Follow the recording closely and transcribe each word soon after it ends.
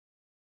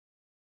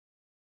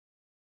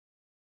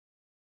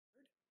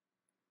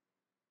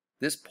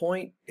this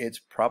point, it's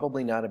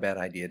probably not a bad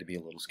idea to be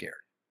a little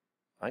scared.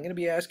 I'm going to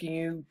be asking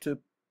you to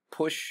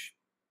push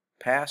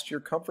past your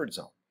comfort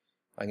zone.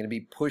 I'm going to be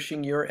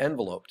pushing your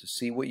envelope to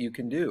see what you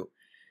can do.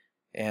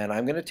 And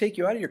I'm going to take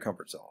you out of your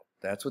comfort zone.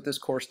 That's what this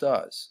course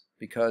does,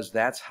 because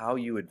that's how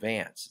you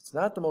advance. It's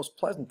not the most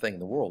pleasant thing in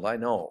the world, I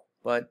know,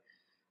 but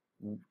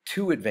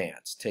to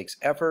advance takes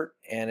effort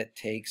and it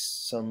takes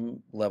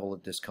some level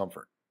of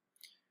discomfort.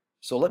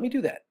 So let me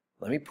do that.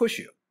 Let me push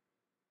you.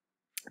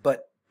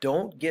 But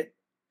don't get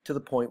to the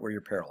point where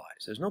you're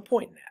paralyzed. There's no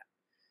point in that.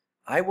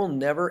 I will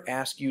never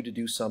ask you to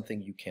do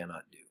something you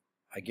cannot do.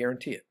 I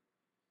guarantee it.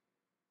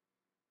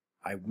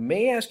 I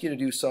may ask you to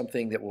do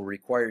something that will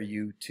require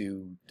you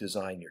to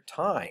design your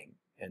time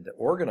and to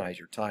organize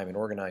your time and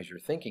organize your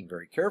thinking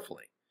very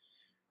carefully.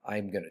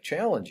 I'm going to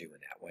challenge you in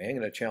that way. I'm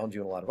going to challenge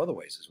you in a lot of other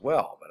ways as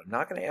well, but I'm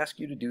not going to ask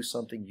you to do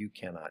something you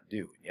cannot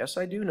do. Yes,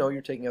 I do know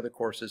you're taking other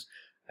courses.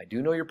 I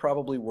do know you're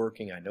probably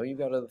working. I know you've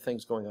got other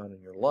things going on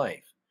in your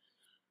life.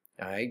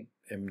 I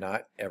am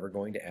not ever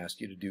going to ask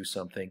you to do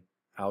something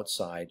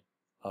outside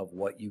of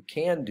what you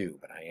can do,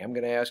 but I am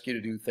going to ask you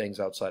to do things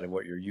outside of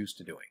what you're used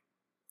to doing.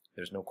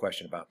 There's no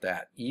question about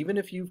that. Even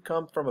if you've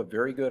come from a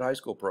very good high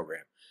school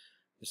program.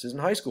 This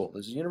isn't high school.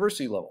 This is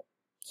university level.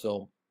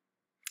 So,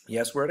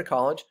 yes, we're at a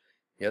college.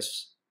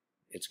 Yes,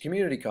 it's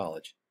community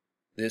college.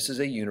 This is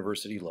a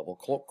university level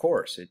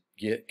course.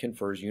 It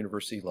confers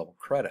university level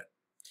credit.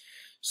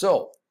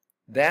 So,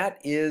 that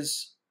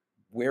is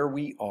where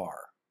we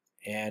are.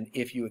 And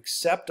if you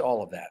accept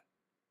all of that,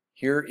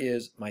 here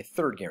is my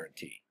third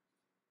guarantee.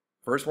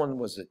 First one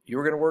was that you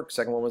were going to work.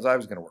 Second one was I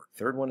was going to work.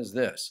 Third one is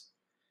this.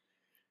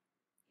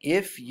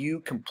 If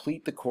you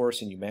complete the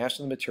course and you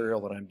master the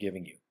material that I'm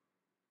giving you,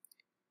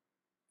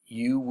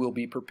 you will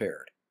be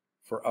prepared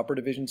for upper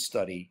division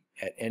study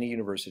at any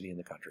university in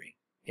the country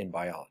in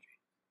biology.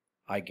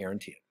 I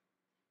guarantee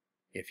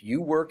it. If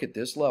you work at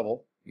this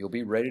level, you'll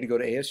be ready to go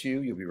to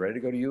ASU, you'll be ready to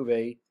go to U of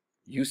A,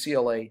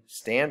 UCLA,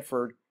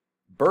 Stanford,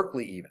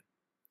 Berkeley even.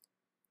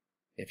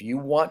 If you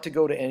want to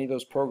go to any of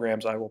those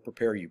programs, I will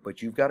prepare you,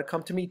 but you've got to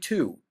come to me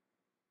too.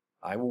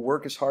 I will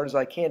work as hard as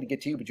I can to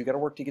get to you, but you've got to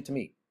work to get to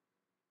me.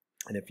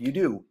 And if you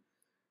do,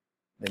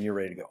 then you're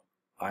ready to go.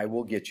 I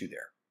will get you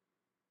there.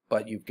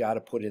 But you've got to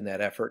put in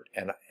that effort,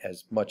 and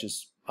as much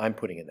as I'm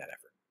putting in that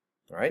effort.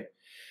 All right?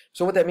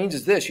 So what that means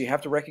is this. You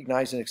have to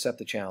recognize and accept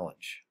the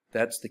challenge.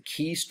 That's the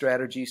key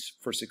strategies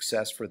for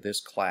success for this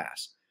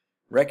class.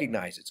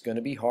 Recognize it's going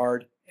to be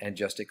hard and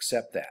just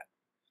accept that.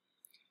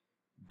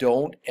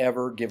 Don't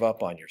ever give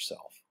up on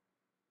yourself.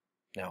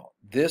 Now,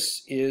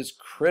 this is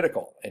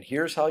critical, and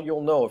here's how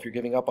you'll know if you're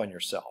giving up on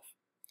yourself.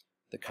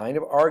 The kind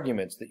of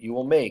arguments that you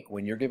will make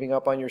when you're giving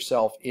up on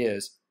yourself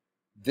is,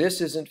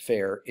 this isn't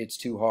fair, it's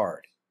too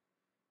hard.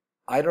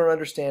 I don't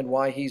understand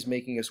why he's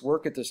making us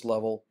work at this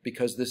level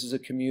because this is a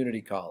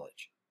community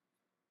college.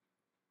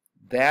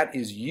 That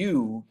is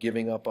you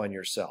giving up on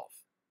yourself.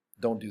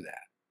 Don't do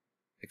that.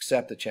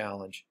 Accept the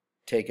challenge,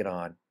 take it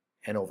on,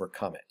 and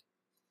overcome it.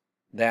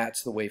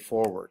 That's the way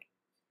forward.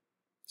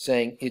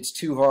 Saying, it's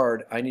too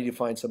hard, I need to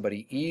find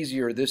somebody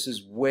easier, this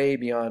is way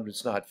beyond,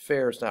 it's not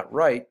fair, it's not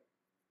right,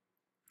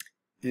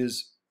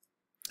 is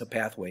a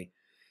pathway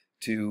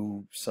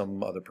to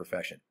some other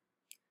profession.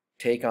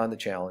 Take on the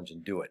challenge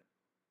and do it.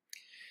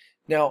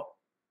 Now,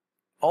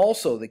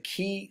 also the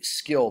key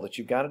skill that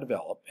you've got to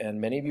develop,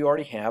 and many of you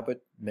already have,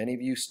 but many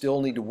of you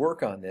still need to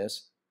work on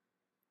this,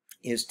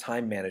 is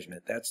time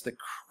management. That's the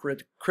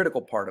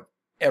critical part of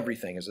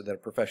everything that a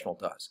professional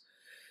does.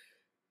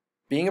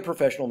 Being a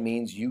professional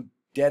means you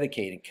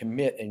dedicate and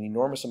commit an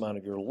enormous amount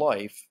of your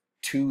life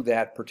to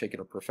that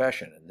particular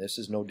profession, and this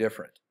is no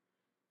different.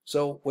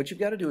 So what you've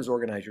got to do is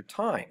organize your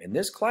time. And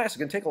this class is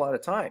going to take a lot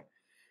of time.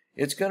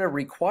 It's going to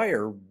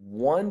require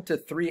 1 to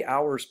 3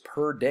 hours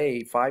per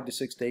day, 5 to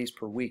 6 days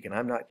per week. And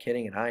I'm not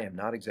kidding, and I am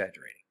not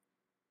exaggerating.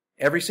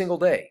 Every single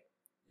day,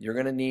 you're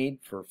going to need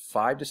for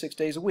 5 to 6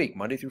 days a week,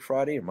 Monday through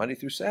Friday or Monday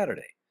through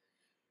Saturday,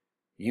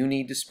 you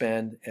need to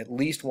spend at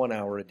least 1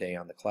 hour a day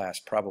on the class,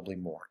 probably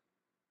more.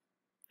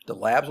 The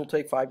labs will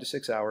take 5 to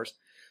 6 hours.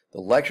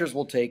 The lectures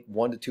will take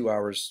 1 to 2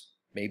 hours,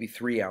 maybe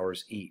 3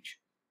 hours each.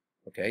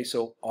 Okay,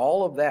 so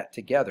all of that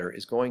together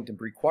is going to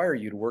require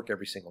you to work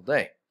every single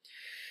day.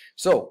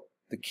 So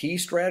the key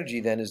strategy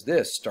then is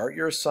this. Start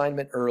your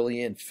assignment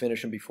early and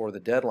finish them before the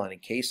deadline in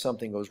case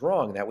something goes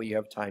wrong. That way you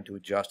have time to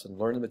adjust and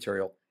learn the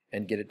material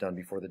and get it done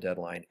before the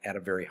deadline at a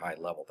very high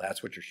level.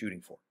 That's what you're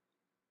shooting for.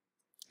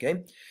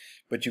 Okay,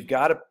 but you've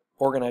got to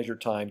organize your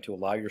time to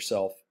allow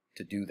yourself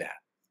to do that.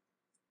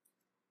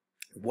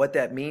 What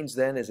that means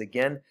then is,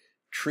 again,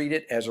 treat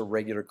it as a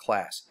regular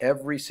class.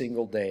 Every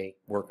single day,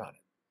 work on it.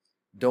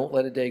 Don't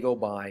let a day go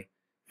by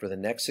for the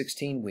next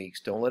 16 weeks.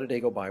 Don't let a day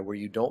go by where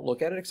you don't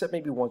look at it except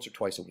maybe once or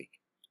twice a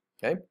week.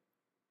 Okay?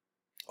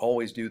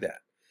 Always do that.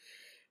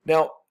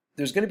 Now,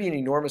 there's going to be an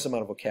enormous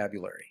amount of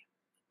vocabulary.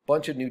 A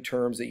bunch of new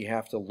terms that you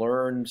have to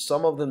learn.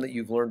 Some of them that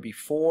you've learned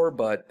before,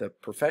 but the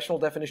professional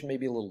definition may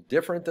be a little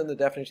different than the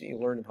definition you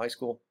learned in high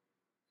school.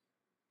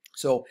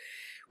 So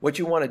what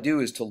you want to do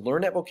is to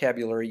learn that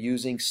vocabulary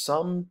using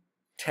some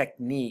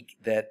technique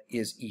that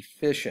is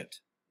efficient,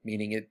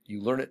 meaning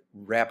you learn it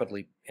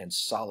rapidly and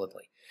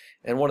solidly.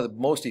 And one of the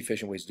most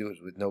efficient ways to do it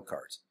is with note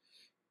cards.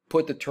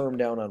 Put the term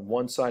down on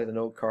one side of the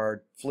note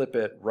card, flip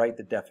it, write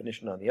the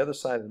definition on the other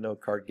side of the note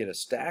card, get a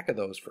stack of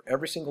those for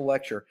every single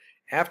lecture.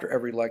 After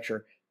every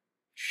lecture,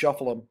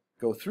 shuffle them,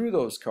 go through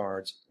those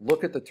cards,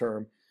 look at the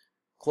term,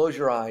 close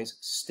your eyes,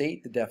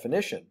 state the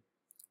definition,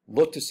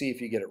 look to see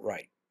if you get it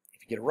right.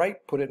 If you get it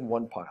right, put it in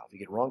one pile. If you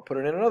get it wrong, put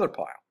it in another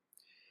pile.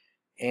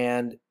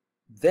 And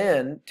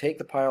then take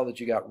the pile that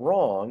you got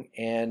wrong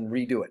and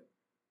redo it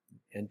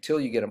until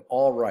you get them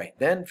all right.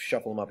 Then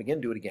shuffle them up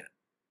again, do it again.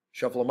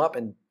 Shuffle them up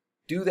and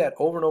do that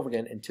over and over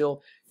again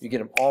until you get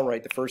them all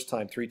right the first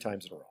time 3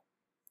 times in a row.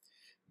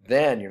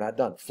 Then you're not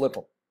done. Flip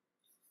them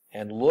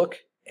and look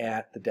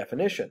at the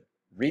definition.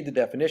 Read the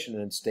definition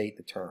and then state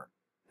the term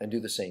and do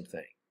the same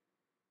thing.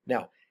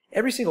 Now,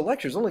 every single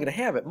lecture is only going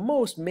to have at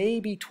most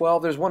maybe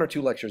 12. There's 1 or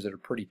 2 lectures that are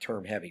pretty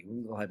term heavy.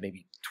 We'll have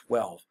maybe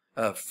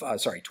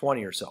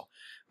 20 or so.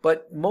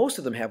 But most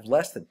of them have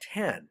less than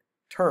 10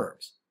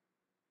 terms.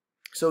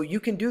 So you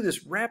can do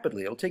this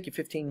rapidly. It'll take you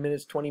 15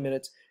 minutes, 20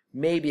 minutes,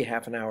 maybe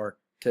half an hour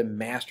to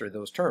master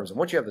those terms. And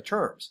once you have the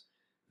terms,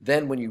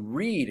 then when you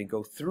read and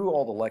go through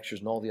all the lectures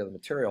and all the other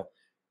material,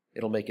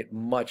 it'll make it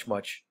much,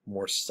 much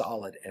more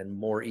solid and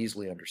more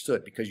easily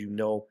understood because you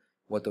know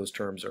what those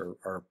terms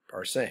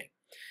are saying.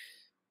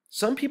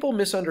 Some people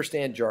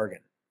misunderstand jargon.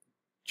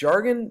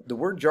 Jargon, the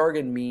word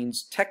jargon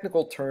means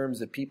technical terms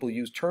that people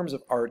use, terms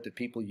of art that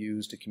people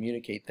use to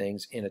communicate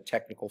things in a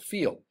technical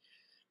field.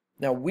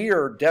 Now, we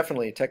are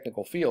definitely a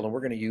technical field, and we're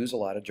going to use a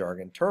lot of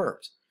jargon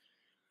terms.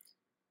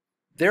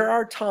 There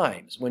are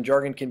times when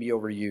jargon can be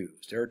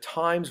overused. There are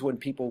times when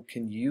people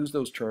can use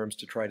those terms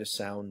to try to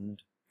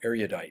sound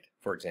erudite,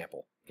 for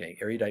example. Okay,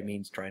 erudite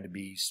means trying to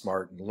be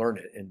smart and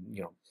learned and,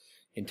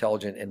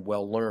 intelligent and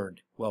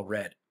well-learned,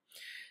 well-read.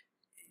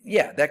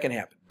 Yeah, that can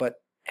happen.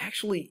 But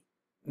actually,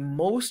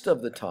 most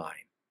of the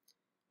time,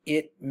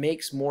 it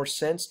makes more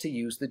sense to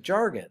use the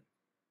jargon.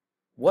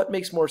 What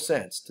makes more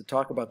sense? To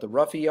talk about the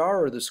rough ER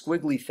or the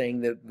squiggly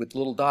thing with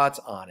little dots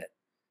on it?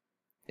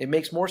 It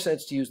makes more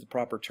sense to use the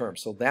proper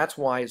terms. So that's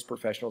why as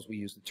professionals we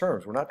use the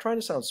terms. We're not trying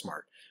to sound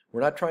smart.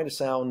 We're not trying to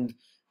sound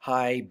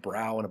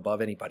highbrow and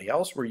above anybody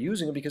else. We're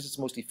using it because it's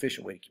the most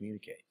efficient way to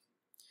communicate.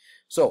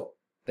 So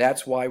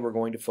that's why we're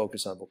going to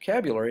focus on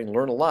vocabulary and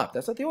learn a lot.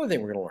 That's not the only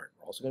thing we're going to learn.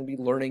 We're also going to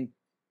be learning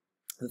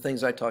the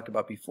things I talked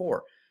about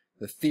before,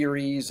 the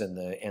theories and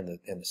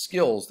the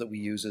skills that we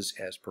use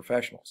as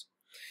professionals.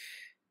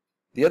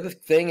 The other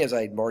thing, as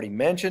I've already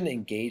mentioned,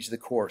 engage the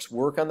course.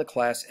 Work on the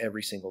class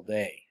every single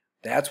day.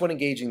 That's what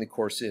engaging the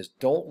course is.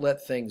 Don't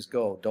let things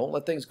go. Don't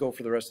let things go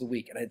for the rest of the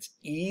week. And it's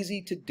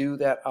easy to do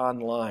that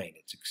online.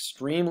 It's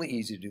extremely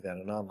easy to do that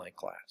in an online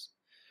class.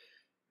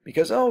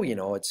 Because,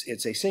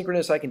 it's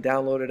asynchronous. I can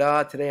download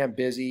it. Today I'm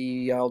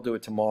busy. I'll do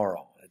it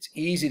tomorrow. It's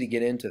easy to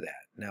get into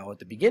that. Now, at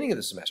the beginning of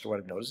the semester, what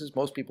I've noticed is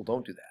most people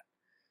don't do that.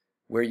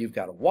 Where you've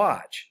got to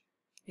watch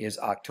is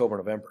October,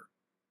 November.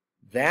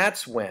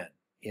 That's when,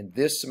 in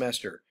this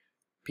semester,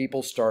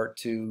 people start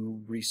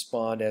to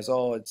respond as,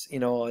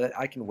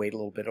 I can wait a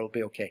little bit, it'll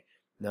be okay.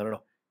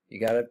 No. You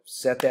got to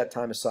set that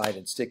time aside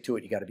and stick to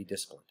it. You got to be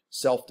disciplined,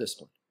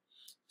 self-disciplined.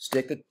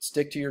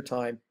 Stick to your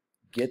time,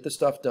 get the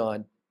stuff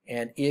done,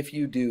 and if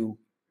you do,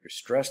 your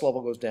stress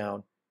level goes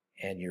down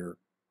and your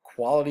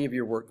quality of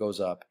your work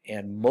goes up,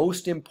 and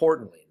most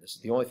importantly, and this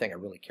is the only thing I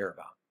really care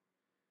about,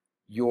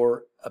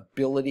 your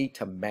ability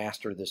to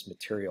master this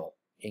material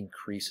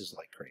increases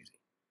like crazy,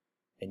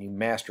 and you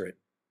master it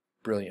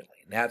brilliantly.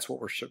 And that's what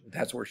we're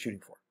shooting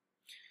for.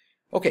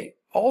 Okay,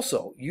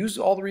 also use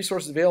all the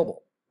resources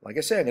available. Like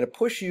I say, I'm going to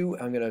push you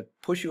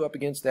up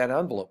against that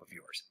envelope of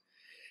yours.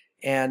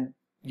 And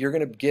you're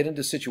going to get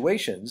into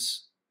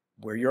situations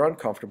where you're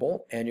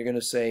uncomfortable and you're going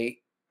to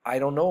say, I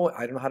don't know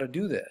how to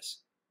do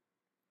this.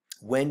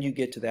 When you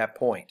get to that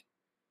point,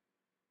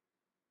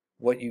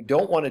 what you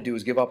don't want to do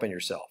is give up on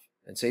yourself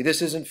and say,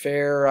 this isn't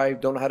fair, I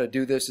don't know how to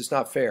do this, it's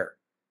not fair.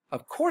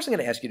 Of course I'm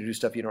going to ask you to do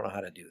stuff you don't know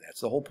how to do. That's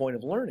the whole point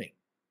of learning.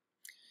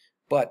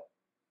 But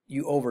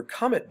you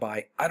overcome it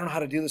by, I don't know how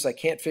to do this, I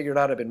can't figure it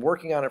out, I've been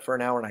working on it for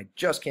an hour and I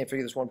just can't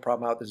figure this one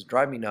problem out, this is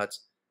driving me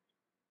nuts.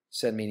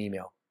 Send me an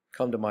email.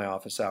 Come to my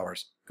office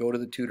hours. Go to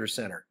the Tutor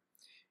Center.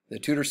 The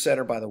Tutor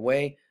Center, by the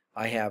way,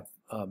 I have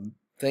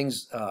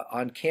things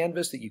on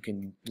Canvas that you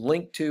can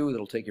link to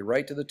that'll take you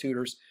right to the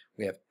tutors.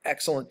 We have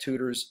excellent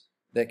tutors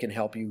that can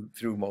help you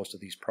through most of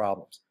these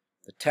problems.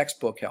 The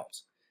textbook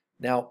helps.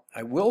 Now,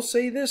 I will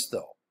say this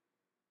though.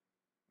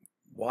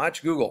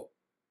 Watch Google.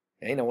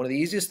 Okay, now one of the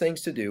easiest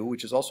things to do,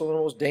 which is also one of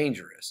the most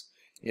dangerous,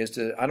 is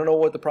to, I don't know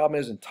what the problem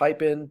is, and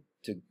type in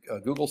to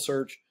Google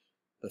search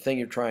the thing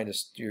you're trying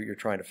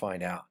to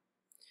find out.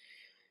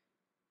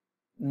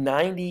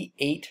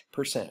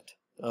 98%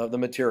 of the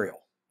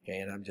material, okay,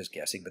 and I'm just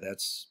guessing, but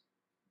that's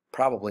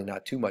probably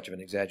not too much of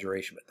an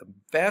exaggeration, but the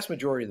vast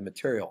majority of the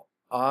material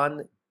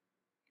on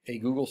a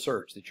Google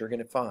search that you're going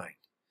to find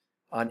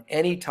on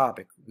any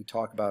topic we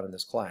talk about in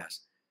this class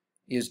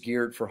is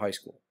geared for high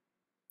school.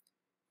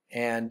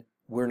 And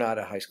we're not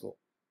a high school.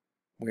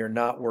 We are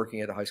not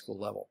working at a high school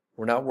level.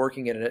 We're not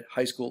working at a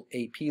high school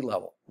AP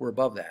level. We're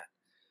above that.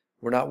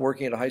 We're not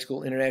working at a high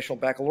school international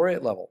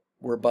baccalaureate level.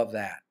 We're above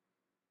that.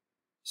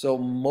 So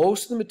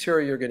most of the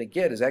material you're going to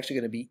get is actually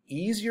going to be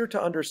easier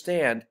to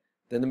understand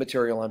than the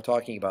material I'm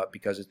talking about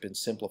because it's been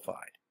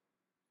simplified.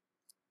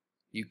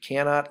 You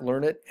cannot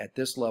learn it at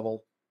this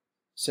level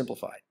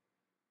simplified.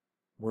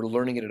 We're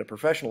learning it at a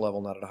professional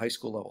level, not at a high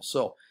school level.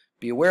 So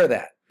be aware of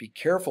that. Be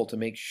careful to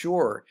make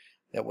sure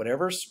that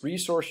whatever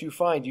resource you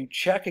find, you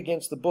check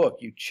against the book,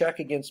 you check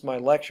against my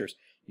lectures,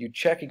 you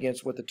check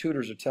against what the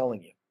tutors are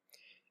telling you.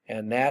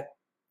 And that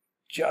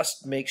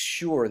just makes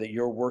sure that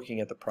you're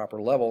working at the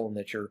proper level and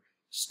that you're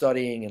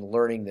studying and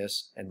learning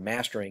this and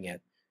mastering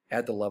it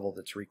at the level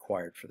that's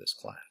required for this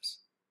class.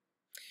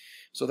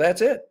 So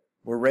that's it.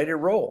 We're ready to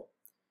roll.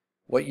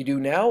 What you do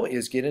now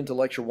is get into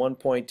lecture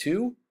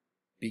 1.2,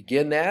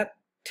 begin that,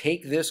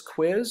 take this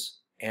quiz,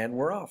 and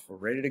we're off. We're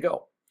ready to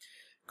go.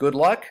 Good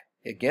luck.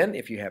 Again,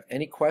 if you have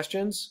any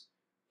questions,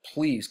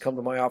 please come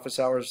to my office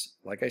hours.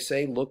 Like I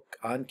say, look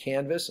on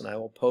Canvas and I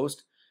will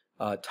post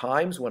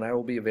times when I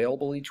will be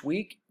available each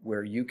week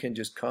where you can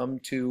just come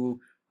to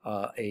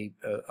a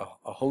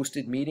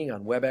hosted meeting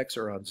on WebEx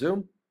or on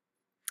Zoom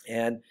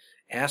and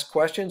ask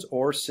questions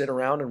or sit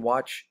around and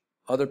watch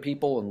other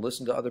people and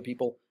listen to other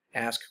people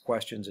ask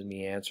questions and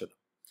me answer them.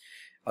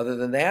 Other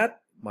than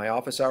that, my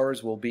office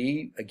hours will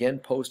be again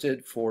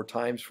posted for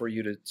times for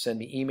you to send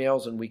me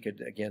emails, and we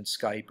could again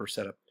Skype or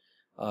set up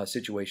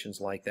situations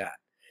like that.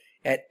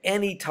 At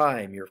any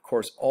time, you're of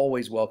course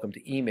always welcome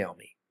to email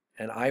me,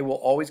 and I will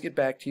always get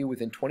back to you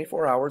within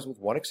 24 hours with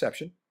one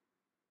exception.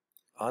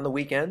 On the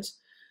weekends,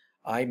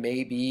 I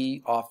may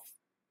be off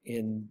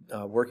in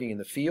working in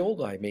the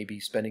field. I may be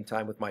spending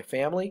time with my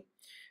family.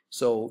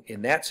 So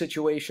in that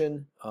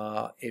situation,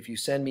 if you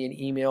send me an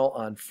email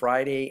on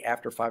Friday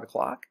after 5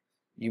 o'clock,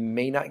 you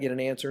may not get an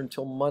answer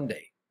until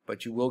Monday,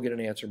 but you will get an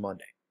answer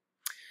Monday.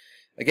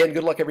 Again,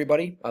 good luck,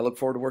 everybody. I look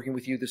forward to working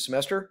with you this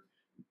semester,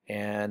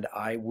 and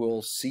I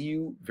will see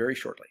you very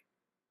shortly.